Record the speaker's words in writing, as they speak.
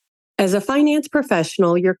As a finance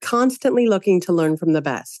professional, you're constantly looking to learn from the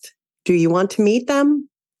best. Do you want to meet them?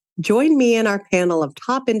 Join me and our panel of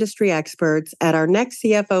top industry experts at our next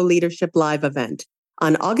CFO Leadership Live event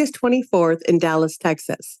on August 24th in Dallas,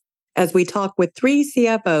 Texas, as we talk with 3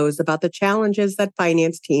 CFOs about the challenges that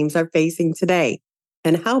finance teams are facing today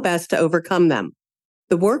and how best to overcome them.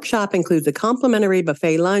 The workshop includes a complimentary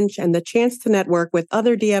buffet lunch and the chance to network with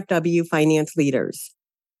other DFW finance leaders.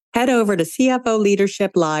 Head over to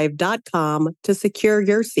CFOleadershipLive.com to secure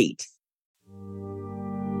your seat.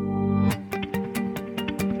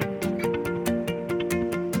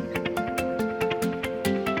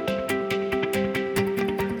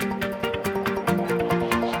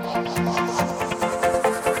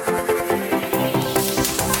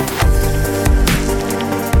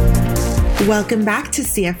 Welcome back to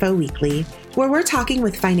CFO Weekly, where we're talking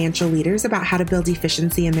with financial leaders about how to build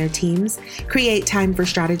efficiency in their teams, create time for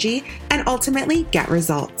strategy, and ultimately get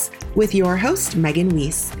results. With your host, Megan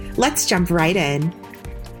Weiss. Let's jump right in.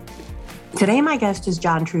 Today, my guest is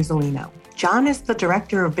John Trusolino. John is the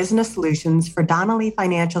Director of Business Solutions for Donnelley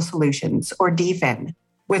Financial Solutions, or DFIN.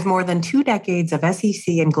 With more than 2 decades of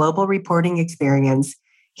SEC and global reporting experience,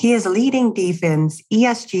 he is leading DFIN's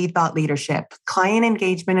ESG Thought Leadership, Client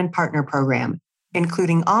Engagement and Partner Program,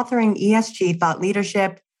 including authoring ESG Thought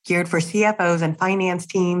Leadership, geared for CFOs and finance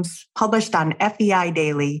teams, published on FEI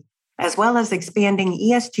Daily, as well as expanding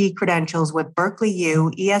ESG credentials with Berkeley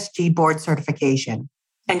U ESG Board Certification,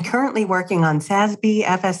 and currently working on SASB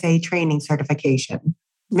FSA training certification.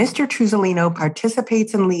 Mr. Trusolino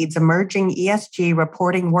participates and leads emerging ESG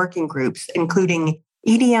reporting working groups, including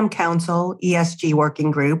EDM Council ESG Working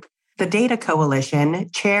Group, the Data Coalition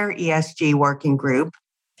Chair ESG Working Group,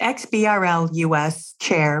 XBRL US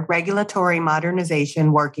Chair Regulatory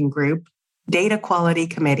Modernization Working Group, Data Quality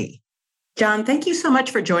Committee. John, thank you so much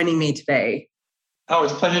for joining me today. Oh,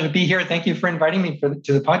 it's a pleasure to be here. Thank you for inviting me to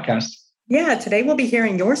the podcast. Yeah, today we'll be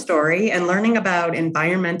hearing your story and learning about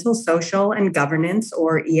environmental, social, and governance,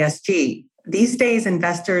 or ESG. These days,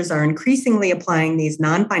 investors are increasingly applying these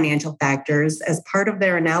non-financial factors as part of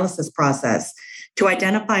their analysis process to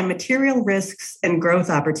identify material risks and growth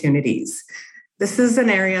opportunities. This is an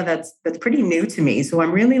area that's pretty new to me, so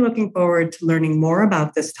I'm really looking forward to learning more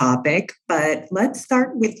about this topic, but let's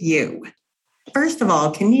start with you. First of all,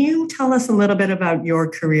 can you tell us a little bit about your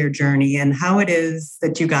career journey and how it is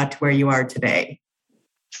that you got to where you are today?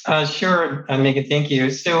 Sure, Megan, thank you.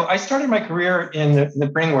 So I started my career in the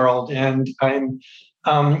printing world, and I'm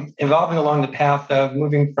evolving along the path of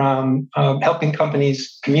moving from helping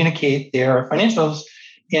companies communicate their financials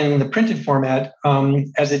in the printed format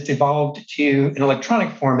as it evolved to an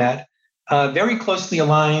electronic format, very closely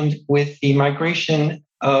aligned with the migration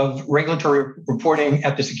of regulatory reporting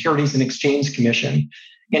at the Securities and Exchange Commission.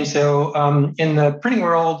 And so in the printing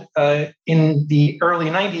world, in the early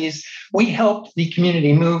 90s, we helped the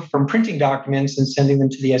community move from printing documents and sending them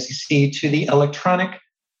to the SEC to the electronic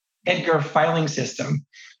EDGAR filing system.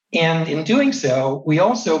 And in doing so, we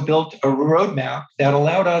also built a roadmap that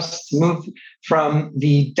allowed us to move from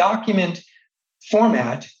the document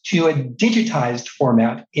format to a digitized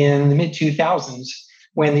format in the mid-2000s,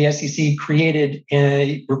 when the SEC created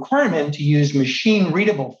a requirement to use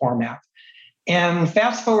machine-readable format. And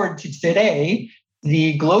fast forward to today,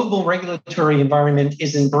 the global regulatory environment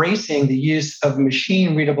is embracing the use of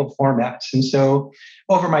machine-readable formats. And so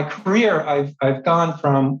over my career, I've gone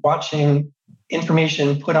from watching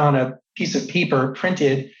information put on a piece of paper,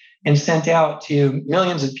 printed, and sent out to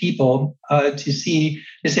millions of people to see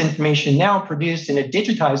this information now produced in a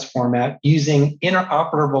digitized format using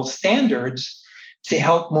interoperable standards to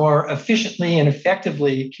help more efficiently and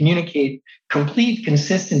effectively communicate complete,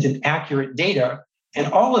 consistent, and accurate data. And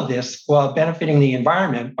all of this while benefiting the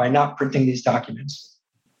environment by not printing these documents.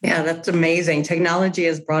 Yeah, that's amazing. Technology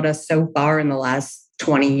has brought us so far in the last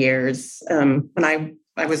 20 years. When I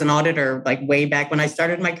was an auditor, like way back when I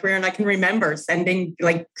started my career, and I can remember sending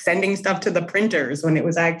stuff to the printers when it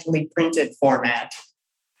was actually printed format.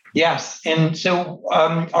 Yes. And so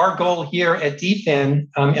our goal here at DFIN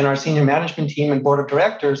and our senior management team and board of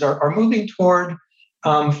directors are moving toward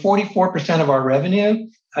 44% of our revenue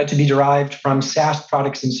to be derived from SaaS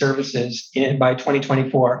products and services by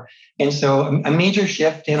 2024. And so a major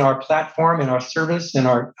shift in our platform and our service and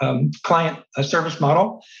our client service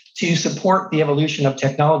model to support the evolution of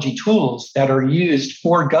technology tools that are used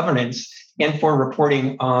for governance and for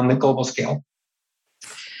reporting on the global scale.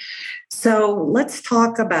 So let's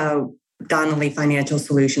talk about Donnelley Financial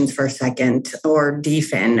Solutions for a second, or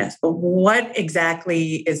DFIN. What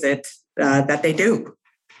exactly is it that they do?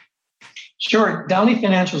 Sure. Donnelley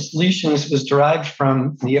Financial Solutions was derived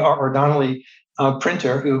from Donnelley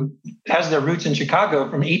printer who has their roots in Chicago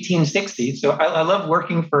from 1860. So I love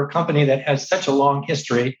working for a company that has such a long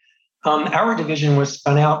history. Our division was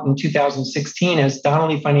spun out in 2016 as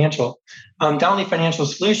Donnelley Financial. Donnelley Financial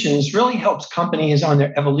Solutions really helps companies on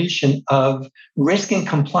their evolution of risk and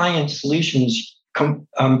compliance solutions,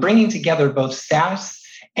 bringing together both SaaS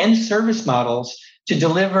and service models to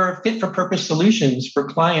deliver fit-for-purpose solutions for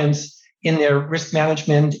clients in their risk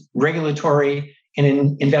management, regulatory, and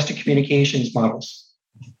in investor communications models.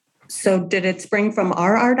 So did it spring from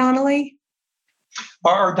R.R. Donnelley?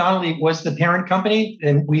 R.R. Donnelley was the parent company,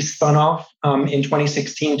 and we spun off in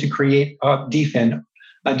 2016 to create DFIN,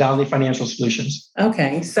 Donnelley Financial Solutions.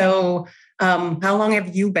 Okay, so how long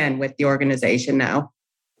have you been with the organization now?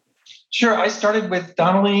 Sure, I started with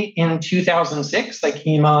Donnelley in 2006. I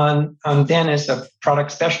came on then as a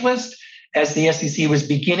product specialist as the SEC was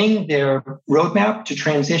beginning their roadmap to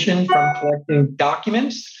transition from collecting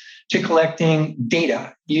documents to collecting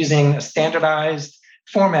data using a standardized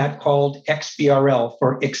format called XBRL,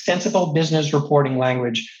 for Extensible Business Reporting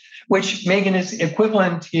Language, which, Megan, is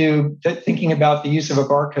equivalent to thinking about the use of a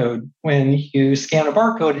barcode. When you scan a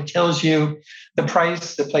barcode, it tells you the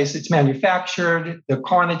price, the place it's manufactured, the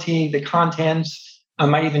quantity, the contents. I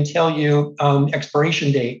might even tell you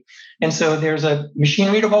expiration date. And so there's a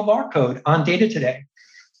machine-readable barcode on data today.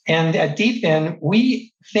 And at DFIN,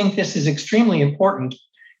 we think this is extremely important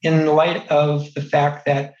in light of the fact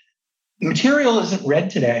that material isn't read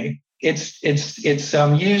today. It's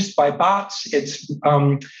used by bots. It's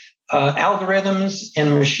algorithms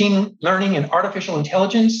and machine learning and artificial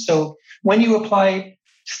intelligence. So when you apply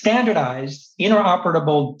standardized,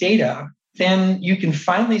 interoperable data, then you can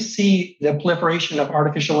finally see the proliferation of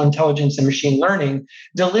artificial intelligence and machine learning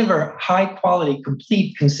deliver high quality,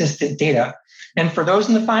 complete, consistent data. And for those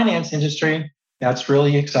in the finance industry, that's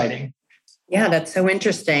really exciting. Yeah, that's so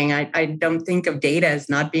interesting. I don't think of data as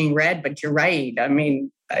not being read, but you're right. I mean,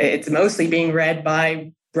 it's mostly being read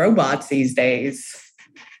by robots these days.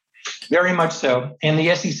 Very much so. And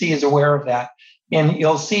the SEC is aware of that. And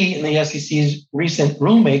you'll see in the SEC's recent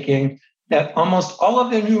rulemaking that almost all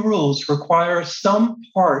of the new rules require some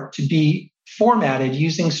part to be formatted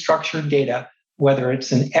using structured data, whether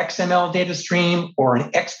it's an XML data stream or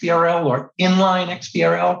an XBRL or inline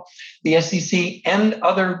XBRL. The SEC and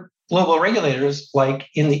other global regulators, like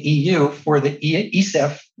in the EU for the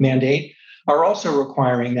ESEF mandate, are also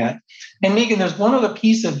requiring that. And Megan, there's one other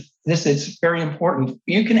piece of this that's very important.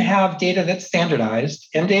 You can have data that's standardized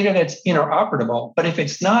and data that's interoperable, but if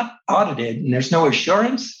it's not audited and there's no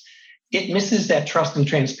assurance, it misses that trust and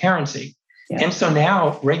transparency. Yeah. And so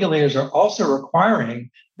now regulators are also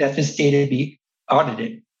requiring that this data be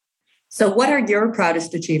audited. So what are your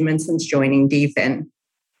proudest achievements since joining DFIN?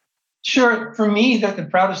 Sure. For me, the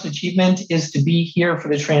proudest achievement is to be here for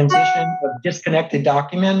the transition of disconnected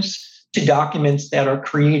documents to documents that are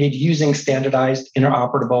created using standardized,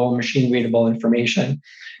 interoperable, machine-readable information.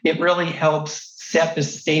 It really helps set the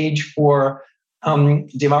stage for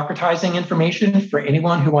democratizing information for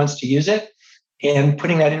anyone who wants to use it and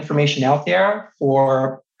putting that information out there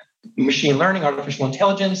for machine learning, artificial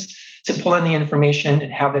intelligence to pull in the information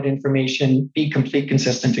and have that information be complete,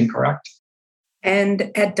 consistent, and correct. And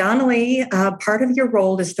at Donnelley, part of your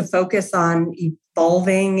role is to focus on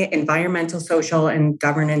evolving environmental, social, and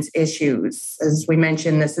governance issues. As we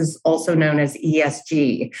mentioned, this is also known as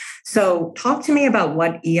ESG. So talk to me about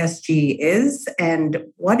what ESG is and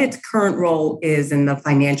what its current role is in the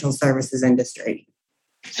financial services industry.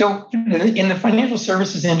 So in the financial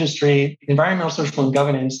services industry, environmental, social, and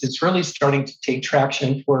governance, it's really starting to take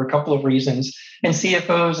traction for a couple of reasons. And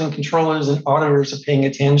CFOs and controllers and auditors are paying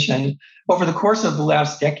attention. Over the course of the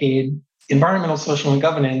last decade, environmental, social, and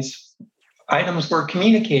governance items were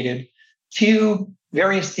communicated to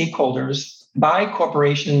various stakeholders by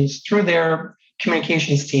corporations through their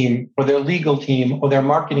communications team or their legal team or their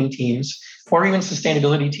marketing teams or even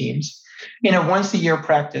sustainability teams in a once-a-year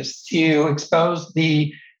practice to expose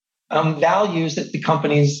the values that the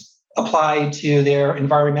companies apply to their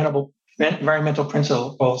environmental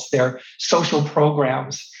principles, their social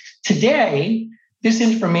programs. Today, this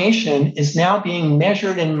information is now being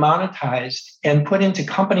measured and monetized and put into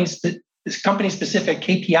company-specific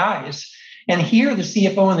KPIs. And here, the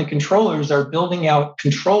CFO and the controllers are building out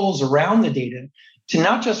controls around the data to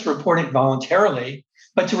not just report it voluntarily,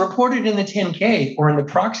 but to report it in the 10K or in the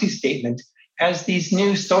proxy statement as these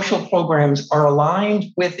new social programs are aligned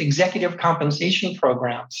with executive compensation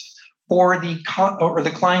programs or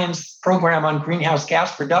the client's program on greenhouse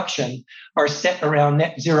gas reduction are set around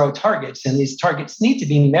net zero targets. And these targets need to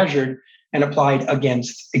be measured and applied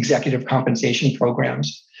against executive compensation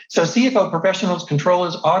programs. So CFO professionals,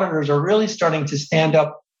 controllers, auditors are really starting to stand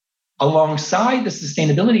up alongside the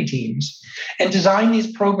sustainability teams and design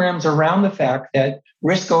these programs around the fact that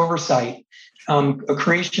risk oversight, a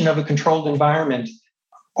creation of a controlled environment,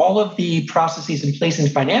 all of the processes in place in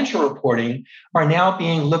financial reporting are now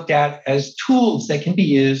being looked at as tools that can be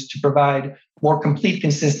used to provide more complete,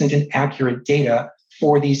 consistent, and accurate data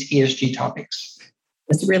for these ESG topics.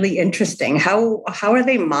 It's really interesting. How are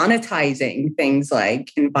they monetizing things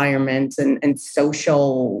like environment and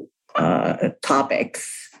social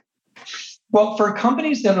topics? Well, for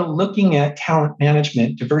companies that are looking at talent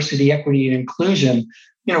management, diversity, equity, and inclusion,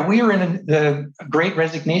 we are in the great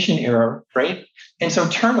resignation era, right? And so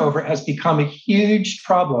turnover has become a huge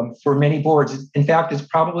problem for many boards. In fact, it's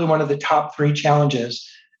probably one of the top 3 challenges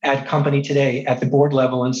at company today at the board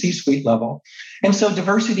level and C-suite level. And so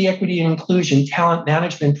diversity, equity, and inclusion, talent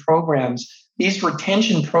management programs, these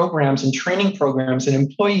retention programs and training programs and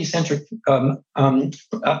employee-centric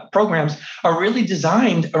programs are really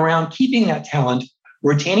designed around keeping that talent,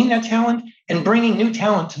 retaining that talent, and bringing new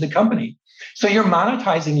talent to the company. So you're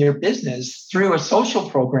monetizing your business through a social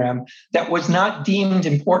program that was not deemed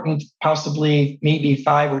important possibly maybe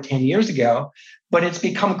 5 or 10 years ago, but it's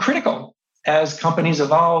become critical as companies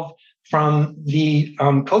evolve from the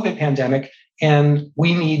COVID pandemic. And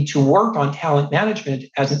we need to work on talent management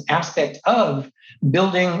as an aspect of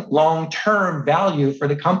building long-term value for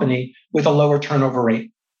the company with a lower turnover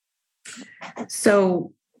rate.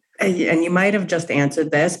 So, and you might have just answered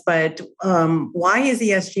this, but why is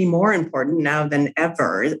ESG more important now than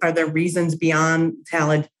ever? Are there reasons beyond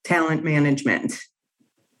talent management?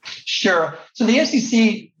 Sure. So the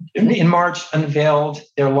SEC in March unveiled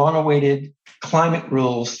their long-awaited climate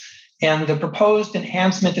rules, and the proposed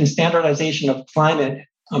enhancement and standardization of climate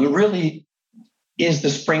really is the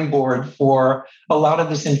springboard for a lot of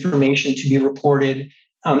this information to be reported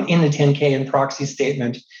in the 10K and proxy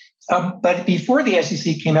statement. But before the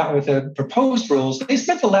SEC came out with the proposed rules, they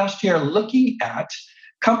spent the last year looking at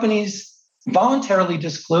companies voluntarily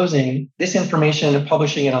disclosing this information and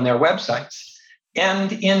publishing it on their websites.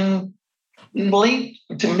 And in late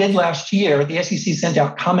to mid last year, the SEC sent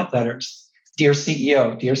out comment letters. Dear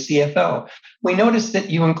CEO, dear CFO, we noticed that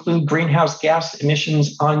you include greenhouse gas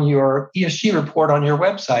emissions on your ESG report on your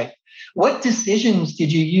website. What decisions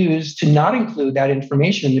did you use to not include that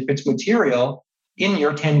information, if it's material, in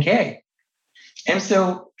your 10K? And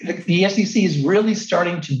so the SEC is really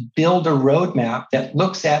starting to build a roadmap that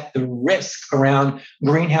looks at the risk around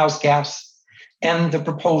greenhouse gas. And the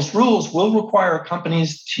proposed rules will require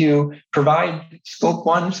companies to provide Scope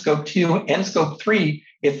 1, Scope 2, and Scope 3,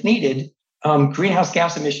 if needed, greenhouse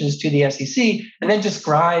gas emissions to the SEC, and then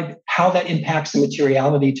describe how that impacts the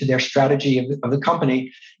materiality to their strategy of the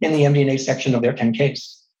company in the MD&A section of their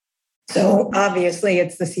 10Ks. So obviously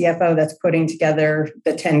it's the CFO that's putting together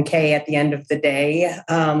the 10K at the end of the day.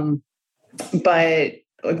 But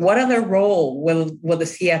what other role will the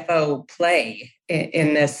CFO play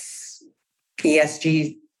in this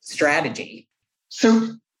ESG strategy?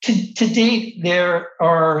 So to date, there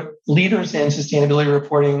are leaders in sustainability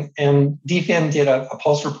reporting, and DFIN did a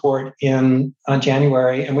pulse report in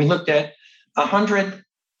January, and we looked at 100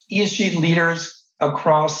 ESG leaders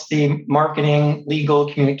across the marketing,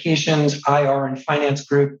 legal, communications, IR, and finance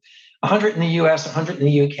group, 100 in the US, 100 in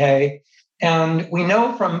the UK. And we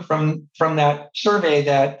know from that survey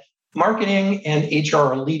that marketing and HR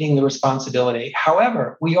are leading the responsibility.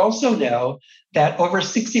 However, we also know that over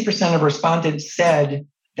 60% of respondents said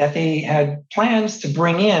that they had plans to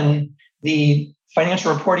bring in the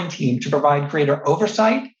financial reporting team to provide greater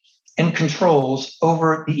oversight and controls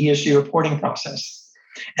over the ESG reporting process.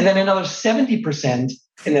 And then another 70%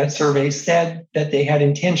 in that survey said that they had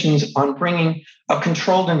intentions on bringing a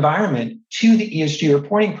controlled environment to the ESG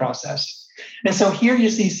reporting process. And so here you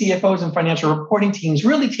see CFOs and financial reporting teams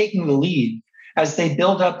really taking the lead as they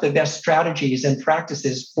build up the best strategies and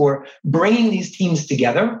practices for bringing these teams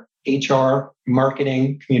together, HR,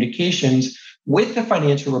 marketing, communications, with the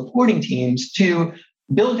financial reporting teams to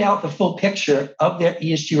build out the full picture of their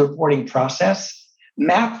ESG reporting process,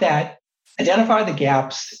 map that, identify the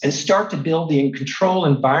gaps, and start to build the control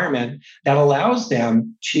environment that allows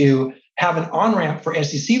them to have an on-ramp for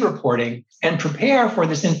SEC reporting and prepare for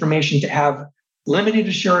this information to have limited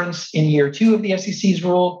assurance in year 2 of the SEC's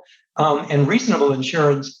rule and reasonable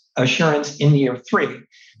assurance in year 3.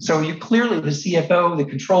 So you clearly, the CFO, the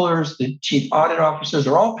controllers, the chief audit officers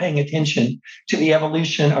are all paying attention to the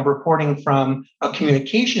evolution of reporting from a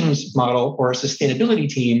communications model or a sustainability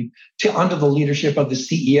team to under the leadership of the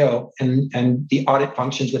CEO and the audit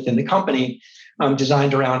functions within the company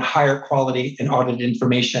designed around higher quality and audited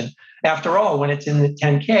information. After all, when it's in the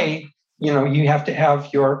 10K, you have to have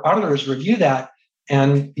your auditors review that.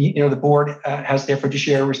 And, the board has their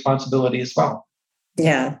fiduciary responsibility as well.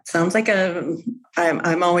 Yeah, sounds like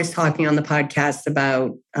I'm always talking on the podcast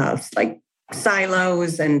about like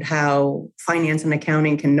silos and how finance and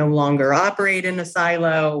accounting can no longer operate in a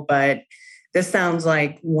silo. But this sounds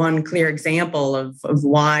like one clear example of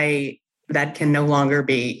why that can no longer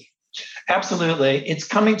be. Absolutely. It's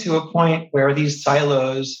coming to a point where these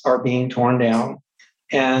silos are being torn down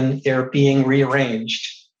and they're being rearranged.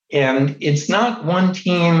 And it's not one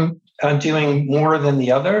team doing more than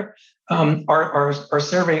the other. Our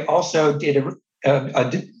survey also did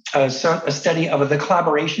a study of the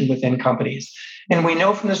collaboration within companies. And we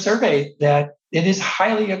know from the survey that it is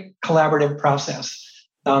highly a collaborative process,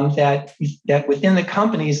 that within the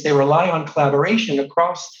companies, they rely on collaboration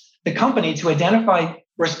across the company to identify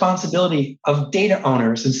responsibility of data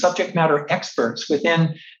owners and subject matter experts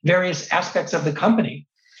within various aspects of the company.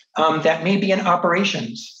 That may be in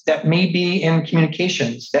operations, that may be in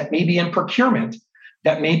communications, that may be in procurement,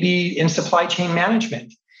 that may be in supply chain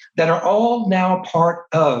management, that are all now part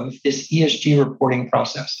of this ESG reporting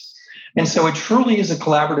process. And so it truly is a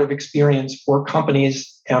collaborative experience for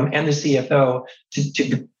companies and the CFO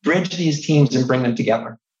to bridge these teams and bring them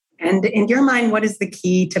together. And in your mind, what is the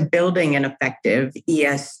key to building an effective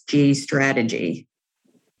ESG strategy?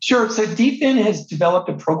 Sure. So DFIN has developed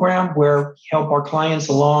a program where we help our clients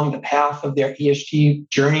along the path of their ESG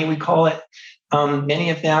journey, we call it. Many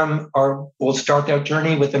of them will start their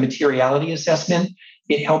journey with a materiality assessment.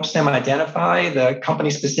 It helps them identify the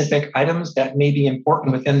company-specific items that may be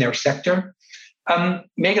important within their sector.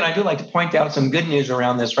 Megan, I do like to point out some good news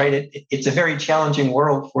around this, right? It's a very challenging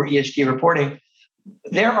world for ESG reporting.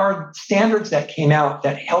 There are standards that came out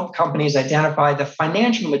that help companies identify the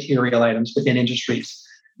financial material items within industries.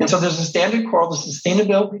 And so there's a standard called the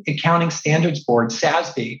Sustainability Accounting Standards Board,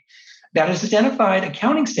 SASB, that has identified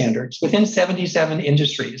accounting standards within 77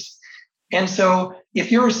 industries. And so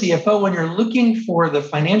if you're a CFO and you're looking for the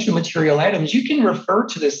financial material items, you can refer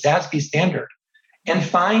to the SASB standard and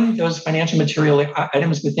find those financial material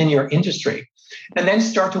items within your industry, and then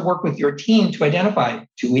start to work with your team to identify,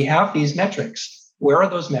 do we have these metrics? Where are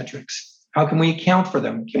those metrics? How can we account for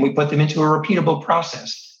them? Can we put them into a repeatable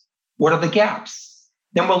process? What are the gaps?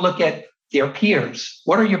 Then we'll look at their peers.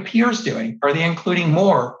 What are your peers doing? Are they including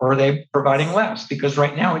more or are they providing less? Because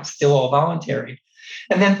right now it's still all voluntary.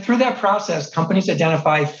 And then through that process, companies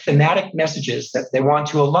identify thematic messages that they want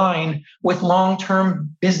to align with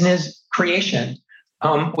long-term business creation,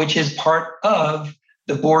 which is part of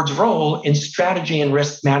the board's role in strategy and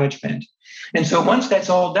risk management. And so once that's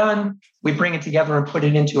all done, we bring it together and put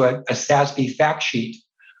it into a SASB fact sheet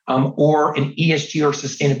or an ESG or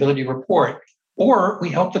sustainability report. Or we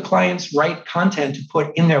help the clients write content to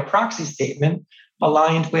put in their proxy statement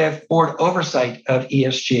aligned with board oversight of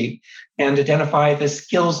ESG and identify the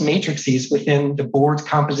skills matrices within the board's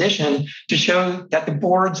composition to show that the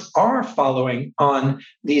boards are following on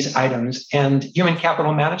these items. And human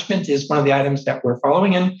capital management is one of the items that we're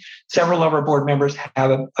following, and several of our board members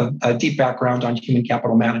have a deep background on human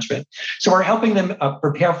capital management. So we're helping them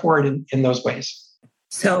prepare for it in those ways.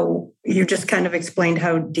 So you just kind of explained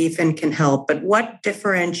how DFIN can help, but what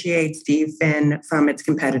differentiates DFIN from its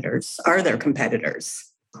competitors? Are there competitors?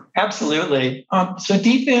 Absolutely. So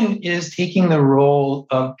DFIN is taking the role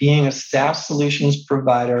of being a SaaS solutions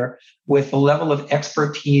provider with a level of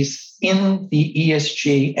expertise in the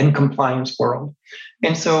ESG and compliance world.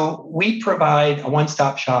 And so we provide a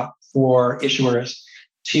one-stop shop for issuers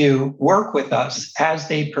to work with us as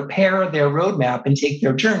they prepare their roadmap and take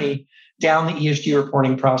their journey down the ESG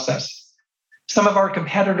reporting process. Some of our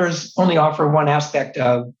competitors only offer one aspect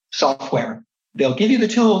of software. They'll give you the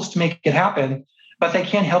tools to make it happen, but they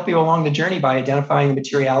can't help you along the journey by identifying the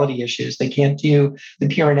materiality issues. They can't do the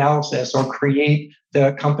peer analysis or create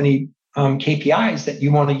the company KPIs that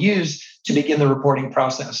you want to use to begin the reporting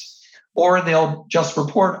process. Or they'll just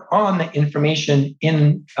report on the information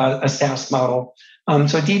in a SaaS model.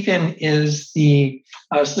 So DFIN is the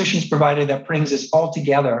solutions provider that brings this all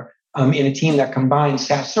together in a team that combines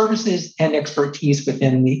SaaS services and expertise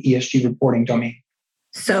within the ESG reporting domain.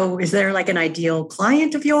 So is there like an ideal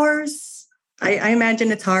client of yours? I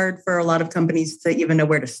imagine it's hard for a lot of companies to even know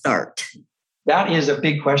where to start. That is a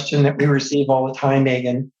big question that we receive all the time,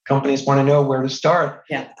 Megan. Companies want to know where to start.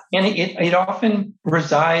 Yeah. And it often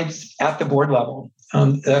resides at the board level.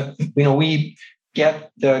 We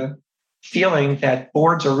get the feeling that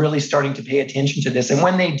boards are really starting to pay attention to this. And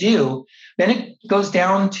when they do, then it goes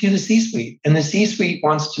down to the C-suite. And the C-suite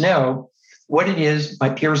wants to know what it is my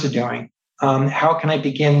peers are doing. How can I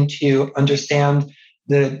begin to understand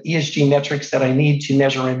the ESG metrics that I need to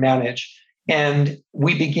measure and manage? And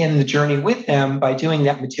we begin the journey with them by doing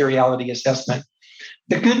that materiality assessment.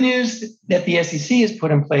 The good news that the SEC has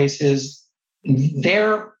put in place is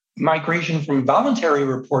their migration from voluntary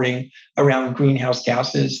reporting around greenhouse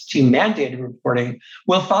gases to mandated reporting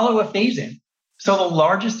will follow a phase-in. So the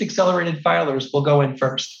largest accelerated filers will go in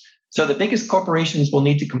first. So the biggest corporations will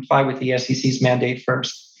need to comply with the SEC's mandate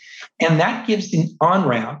first. And that gives the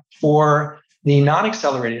on-ramp for the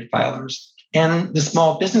non-accelerated filers and the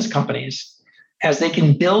small business companies as they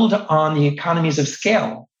can build on the economies of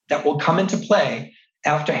scale that will come into play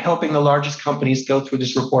after helping the largest companies go through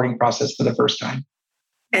this reporting process for the first time.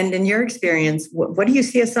 And in your experience, what do you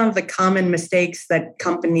see as some of the common mistakes that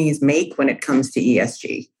companies make when it comes to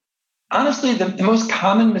ESG? Honestly, the most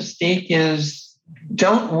common mistake is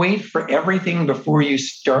don't wait for everything before you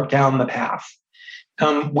start down the path.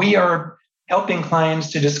 We are helping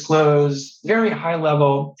clients to disclose very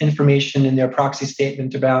high-level information in their proxy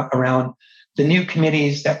statement around the new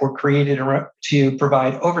committees that were created to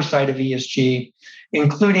provide oversight of ESG,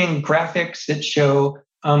 including graphics that show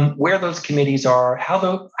where those committees are,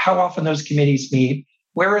 how often those committees meet,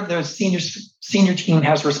 where the senior team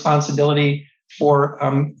has responsibility for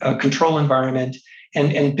a control environment,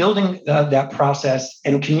 and building that process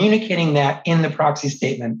and communicating that in the proxy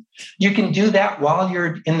statement. You can do that while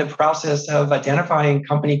you're in the process of identifying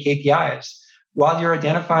company KPIs, while you're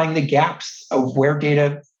identifying the gaps of where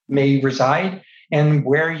data may reside and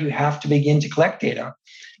where you have to begin to collect data.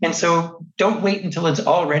 And so don't wait until it's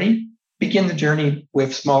all ready. Begin the journey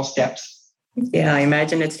with small steps. Yeah, I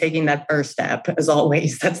imagine it's taking that first step. As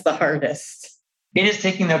always, that's the hardest. It is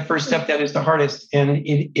taking that first step that is the hardest. And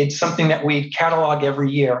it's something that we catalog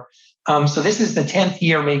every year. So this is the 10th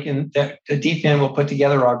year that DFIN will put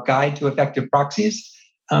together our Guide to Effective Proxies.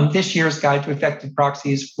 This year's Guide to Effective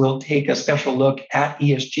Proxies will take a special look at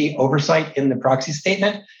ESG oversight in the proxy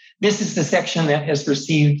statement. This is the section that has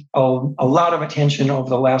received a lot of attention over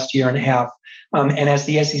the last year and a half. And as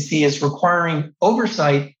the SEC is requiring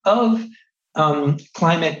oversight of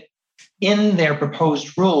climate in their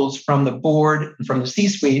proposed rules from the board and from the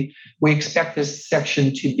C-suite, we expect this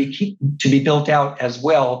section to be built out as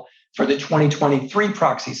well for the 2023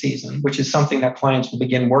 proxy season, which is something that clients will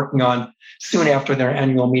begin working on soon after their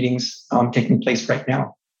annual meetings taking place right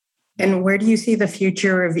now. And where do you see the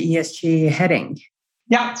future of ESG heading?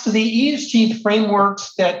 Yeah, so the ESG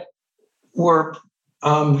frameworks that were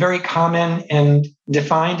very common and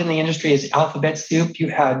defined in the industry as alphabet soup. You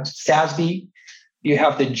had SASB, you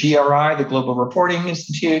have the GRI, the Global Reporting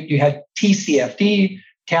Institute, you had TCFD,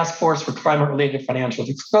 Task Force for Climate-Related Financial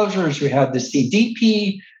Disclosures, you had the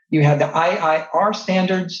CDP, you had the IIR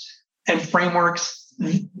standards and frameworks.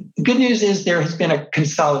 The good news is there has been a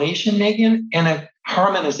consolidation, Megan, and a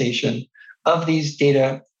harmonization of these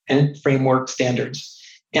data and framework standards.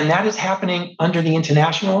 And that is happening under the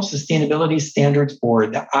International Sustainability Standards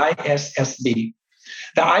Board, the ISSB.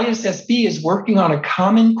 The ISSB is working on a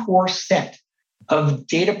common core set of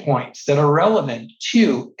data points that are relevant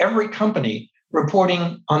to every company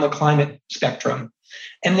reporting on the climate spectrum.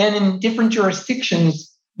 And then in different jurisdictions,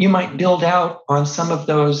 you might build out on some of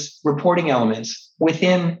those reporting elements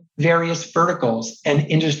within various verticals and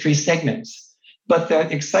industry segments. But the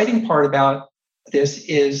exciting part about this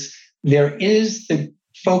is there is the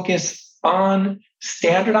focus on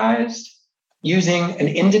standardized using an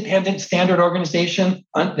independent standard organization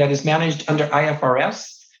that is managed under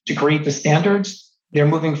IFRS to create the standards. They're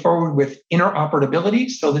moving forward with interoperability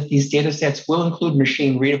so that these data sets will include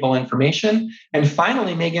machine readable information. And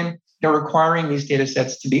finally, Megan, they're requiring these data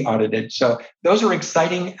sets to be audited. So those are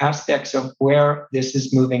exciting aspects of where this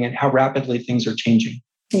is moving and how rapidly things are changing.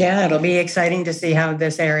 Yeah, it'll be exciting to see how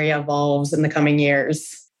this area evolves in the coming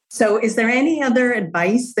years. So is there any other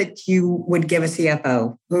advice that you would give a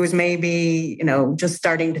CFO who's maybe, just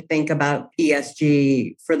starting to think about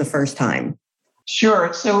ESG for the first time?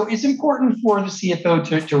 Sure. So it's important for the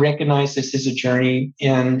CFO to recognize this is a journey,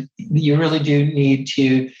 and you really do need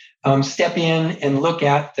to step in and look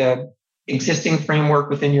at the existing framework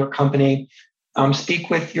within your company, speak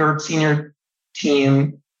with your senior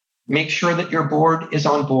team, make sure that your board is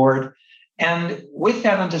on board. And with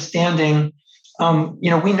that understanding,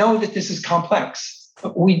 we know that this is complex.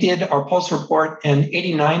 We did our Pulse report, and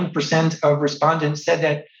 89% of respondents said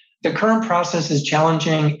that the current process is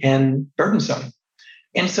challenging and burdensome.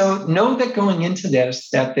 And so know that going into this,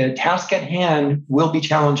 that the task at hand will be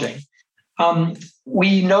challenging.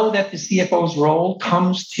 We know that the CFO's role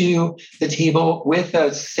comes to the table with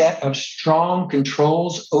a set of strong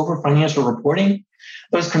controls over financial reporting.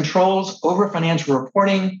 Those controls over financial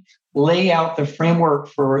reporting lay out the framework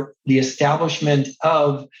for the establishment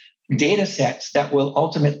of data sets that will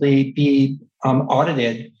ultimately be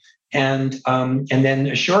audited and then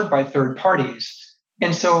assured by third parties.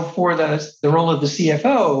 And so for the role of the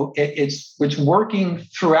CFO, it's working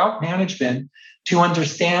throughout management to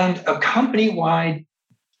understand a company-wide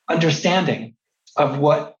understanding of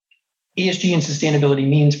what ESG and sustainability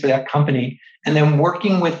means for that company, and then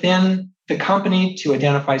working within the company to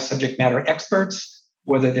identify subject matter experts,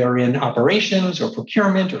 whether they're in operations or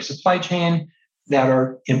procurement or supply chain, that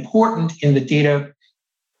are important in the data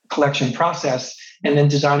collection process, and then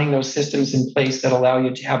designing those systems in place that allow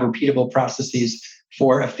you to have repeatable processes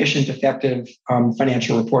for efficient, effective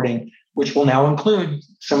financial reporting, which will now include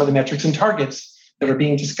some of the metrics and targets that are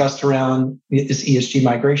being discussed around this ESG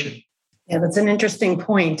migration. Yeah, that's an interesting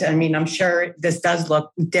point. I mean, I'm sure this does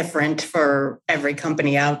look different for every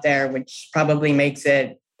company out there, which probably makes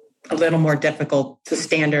it a little more difficult to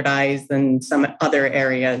standardize than some other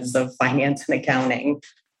areas of finance and accounting.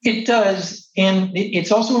 It does. And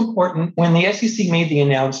it's also important, when the SEC made the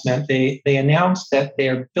announcement, they announced that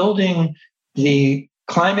they're building the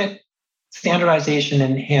climate standardization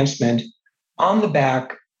enhancement on the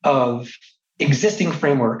back of existing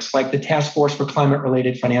frameworks like the Task Force for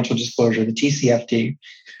Climate-Related Financial Disclosure, the TCFD.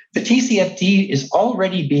 The TCFD is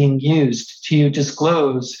already being used to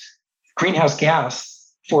disclose greenhouse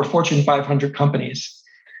gas for Fortune 500 companies.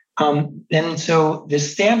 And so the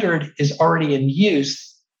standard is already in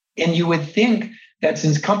use. And you would think that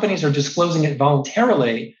since companies are disclosing it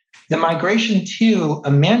voluntarily, the migration to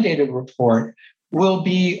a mandated report will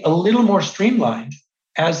be a little more streamlined,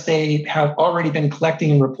 as they have already been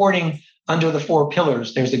collecting and reporting under the 4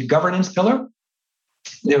 pillars. There's a governance pillar,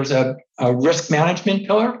 there's a risk management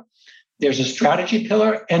pillar, there's a strategy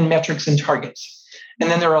pillar, and metrics and targets. And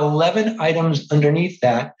then there are 11 items underneath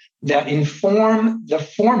that inform the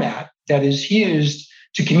format that is used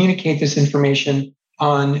to communicate this information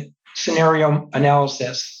on scenario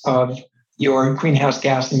analysis of your greenhouse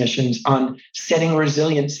gas emissions, on setting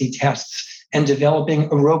resiliency tests, and developing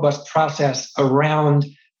a robust process around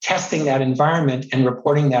testing that environment and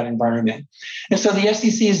reporting that environment. And so the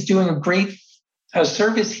SEC is doing a great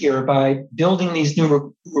service here by building these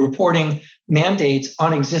new reporting mandates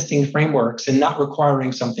on existing frameworks and not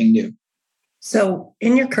requiring something new. So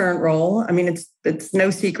in your current role, I mean, it's no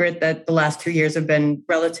secret that the last 2 years have been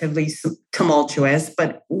relatively tumultuous,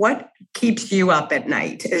 but what keeps you up at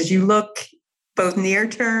night as you look both near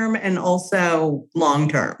term and also long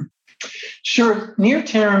term? Sure. Near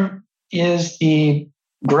term is the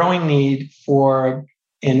growing need for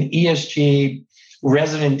an ESG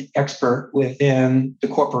resident expert within the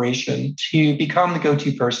corporation to become the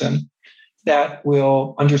go-to person that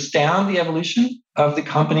will understand the evolution of the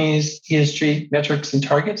company's ESG metrics and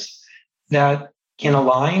targets, that can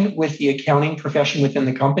align with the accounting profession within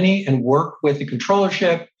the company and work with the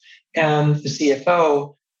controllership and the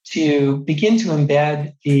CFO to begin to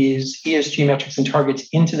embed these ESG metrics and targets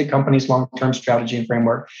into the company's long-term strategy and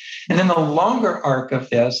framework. And then the longer arc of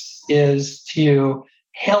this is to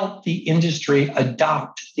help the industry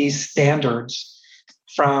adopt these standards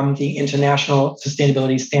from the International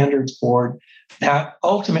Sustainability Standards Board that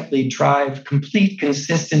ultimately drive complete,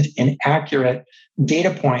 consistent, and accurate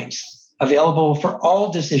data points available for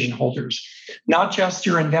all decision holders, not just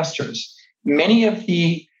your investors. Many of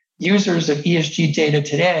the users of ESG data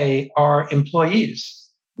today are employees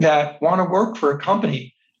that want to work for a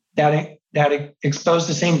company that expose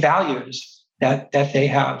the same values that they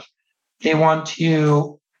have. They want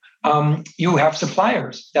to, you have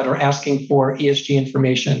suppliers that are asking for ESG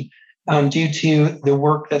information due to the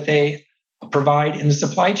work that they provide in the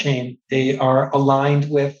supply chain. They are aligned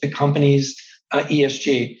with the company's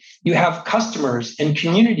ESG. You have customers and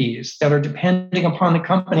communities that are depending upon the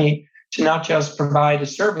company to not just provide a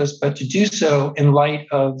service, but to do so in light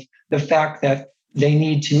of the fact that they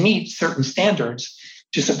need to meet certain standards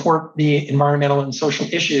to support the environmental and social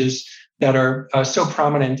issues that are so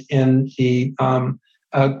prominent in the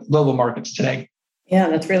global markets today. Yeah,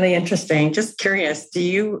 that's really interesting. Just curious,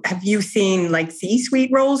 have you seen like C-suite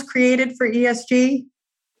roles created for ESG?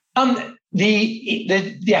 The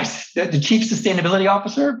chief sustainability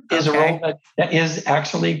officer is a role that is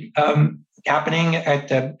actually happening at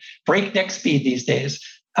the breakneck speed these days.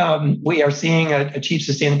 We are seeing a chief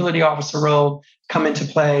sustainability officer role come into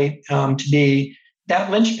play to be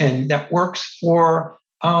that linchpin that works for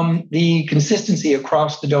the consistency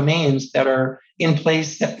across the domains that are in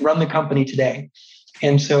place that run the company today.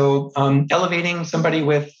 And so elevating somebody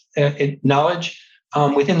with knowledge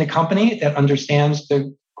within the company that understands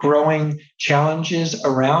the growing challenges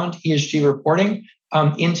around ESG reporting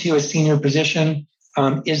into a senior position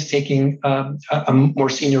is taking a more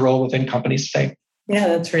senior role within companies today. Yeah,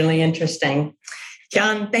 that's really interesting.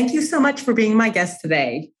 John, thank you so much for being my guest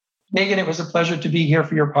today. Megan, it was a pleasure to be here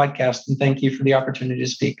for your podcast, and thank you for the opportunity to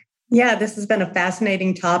speak. Yeah, this has been a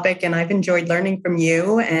fascinating topic, and I've enjoyed learning from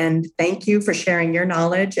you. And thank you for sharing your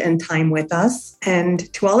knowledge and time with us.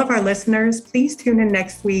 And to all of our listeners, please tune in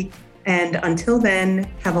next week. And until then,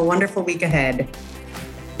 have a wonderful week ahead.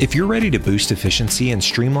 If you're ready to boost efficiency and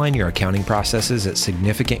streamline your accounting processes at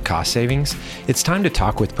significant cost savings, it's time to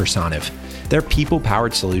talk with Personiv. Their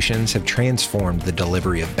people-powered solutions have transformed the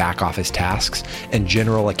delivery of back-office tasks and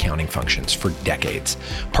general accounting functions for decades,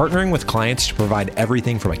 partnering with clients to provide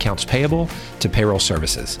everything from accounts payable to payroll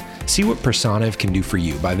services. See what Personiv can do for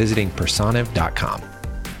you by visiting personiv.com.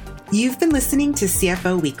 You've been listening to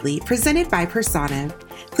CFO Weekly, presented by Personiv.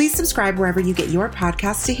 Please subscribe wherever you get your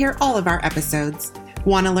podcasts to hear all of our episodes.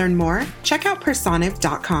 Want to learn more? Check out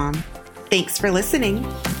personiv.com. Thanks for listening.